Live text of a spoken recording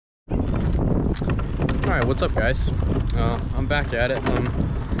Alright, what's up guys? I'm back at it.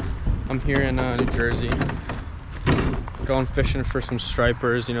 I'm here in New Jersey. Going fishing for some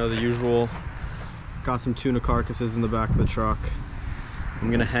stripers, you know, the usual. Got some tuna carcasses in the back of the truck.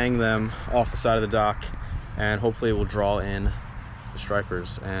 I'm gonna hang them off the side of the dock and hopefully we'll draw in the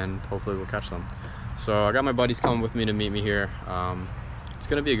stripers and hopefully we'll catch them. So I got my buddies coming with me to meet me here. It's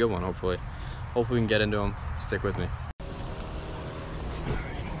gonna be a good one, hopefully. Hopefully we can get into them. Stick with me.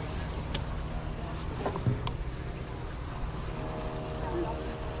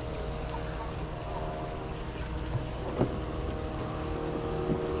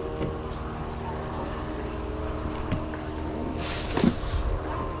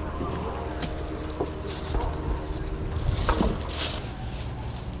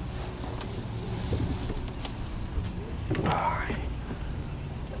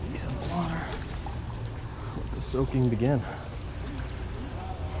 Soaking begin.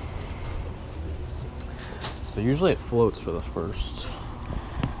 So usually it floats for the first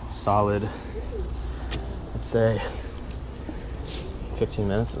solid, I'd say 15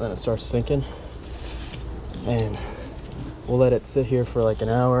 minutes, and then it starts sinking, and we'll let it sit here for like an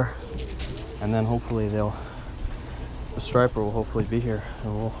hour, and then hopefully the striper will hopefully be here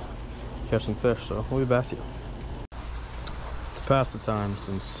and we'll catch some fish. So we'll be back to you. It's past the time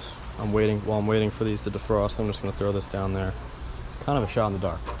since while I'm waiting for these to defrost. I'm just gonna throw this down there. Kind of a shot in the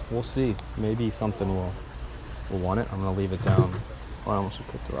dark. We'll see. Maybe something will want it. I'm gonna leave it down. Oh, I almost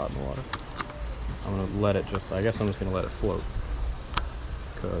kicked the rod in the water. I'm gonna let it just, I guess I'm just gonna let it float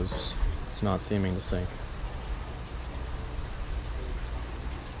because it's not seeming to sink.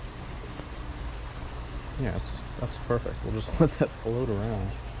 Yeah, that's perfect. We'll just let that float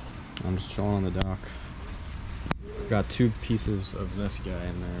around. I'm just chilling on the dock. Got two pieces of this guy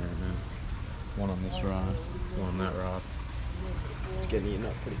in there, and then one on this rod, one on that rod. It's getting eaten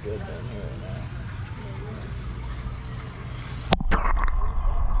up pretty good down here right now.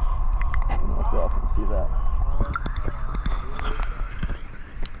 I don't know if y'all can see that.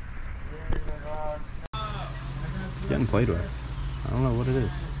 It's getting played with. I don't know what it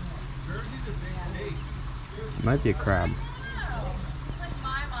is. It might be a crab.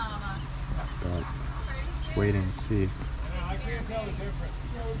 But just waiting to see. I can't tell the difference.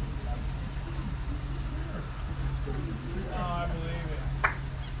 Oh, I believe it.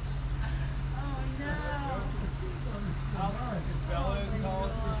 Oh no. Bella is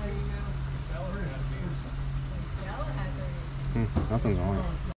tallest. Bella has it. Nothing's on it.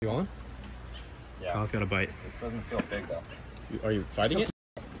 You on? Yeah. Kyle's got a bite. It doesn't feel big though. Are you fighting it?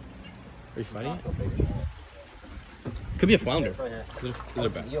 Are you fighting it? Could be a flounder. Right here. Those are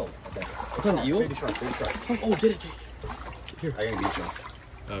bad. Eel. It's an eel? Baby shark. Oh, get it. Here. I can beat you.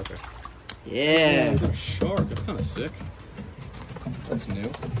 Oh, okay. Yeah. Oh, shark. That's kind of sick. That's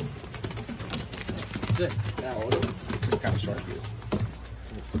new. Sick. Yeah, what kind of shark is?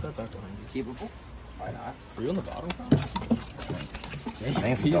 Put that back behind you. Keepable? Why not? Are you on the bottom? I think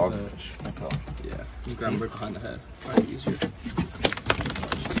it's a dogfish. That's all. Yeah. You grab him right behind the head. Probably easier.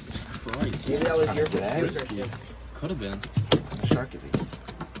 Jesus Christ. Maybe that was your bag. Could have been. A shark could be.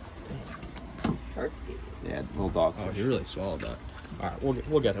 Shark? Yeah, little dogfish. Oh, he really swallowed that. Alright,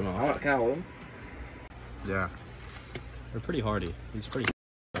 we'll get him out. Can I hold him? Yeah. They're pretty hardy. He's pretty.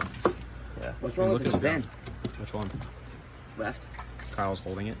 Yeah. What's wrong with his van? Which one? Left. Kyle's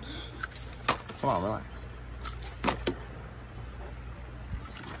holding it. Come on, relax.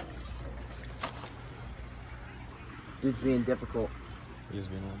 Dude's being difficult. He is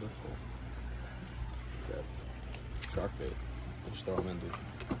being a little difficult. Good. Shark bait. Just throw him in, dude.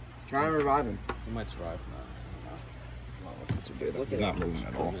 Try and revive him. He might survive from that. He's not moving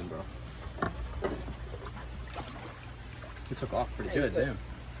at all. In, bro. He took off pretty good, damn.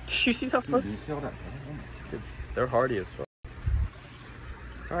 Did you see that first? Did you see all that? They're hardy as fuck.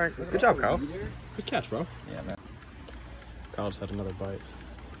 Alright, good job, Kyle. Good catch, bro. Yeah, man. Kyle just had another bite.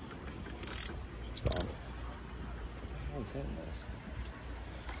 It's gone.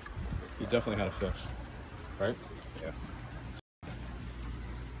 You definitely had a fish, right? Yeah.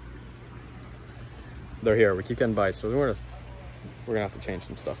 They're here. We keep getting bites, so we're gonna have to change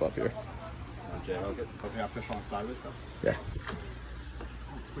some stuff up here. Jay, I'll get fish on sideways, bro. Yeah.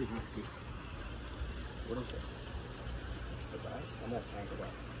 It's pretty good. What is this? The bass? I'm not tangled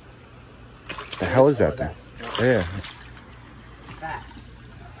up. The hell is that thing? Yeah. Fat.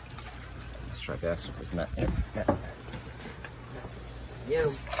 Let's try this. Isn't that? Yeah.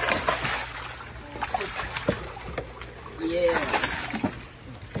 You. Yeah.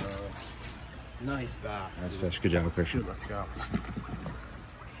 Nice bass. Nice fish. Good job, Christian. Dude, let's go.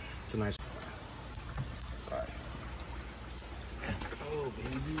 It's a nice. Sorry. Let's go,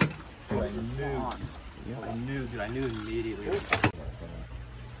 baby. Oh, I knew, dude. I knew immediately.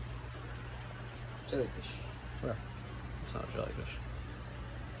 Jellyfish. Where? It's not a jellyfish.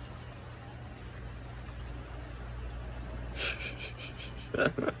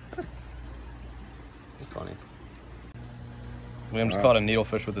 Funny. Liam just caught a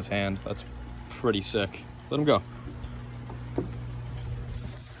needlefish with his hand. That's pretty sick. Let him go.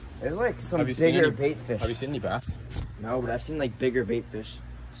 There's like some bigger bait fish. Have you seen any bass? No, but I've seen like bigger bait fish.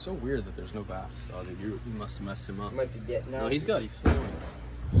 It's so weird that there's no bass. Oh, dude, you must have messed him up. Might be dead now. No, he's good. He's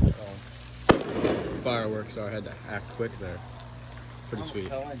floating. Fireworks, so I had to act quick there. Pretty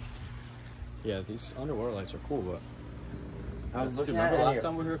sweet. Yeah, these underwater lights are cool, but I was looking remember at last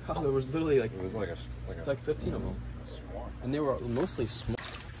time we were caught, there was literally like It was like 15 of them, swarm. and they were mostly small.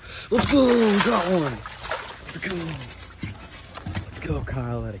 Let's go! Got one! Let's go! Let's go,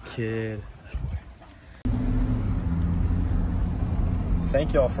 Kyle had a kid.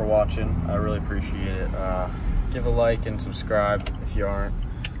 Thank y'all for watching. I really appreciate it. Give a like and subscribe if you aren't.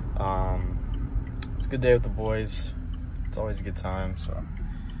 It's a good day with the boys. It's always a good time. So,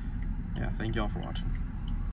 yeah, thank y'all for watching.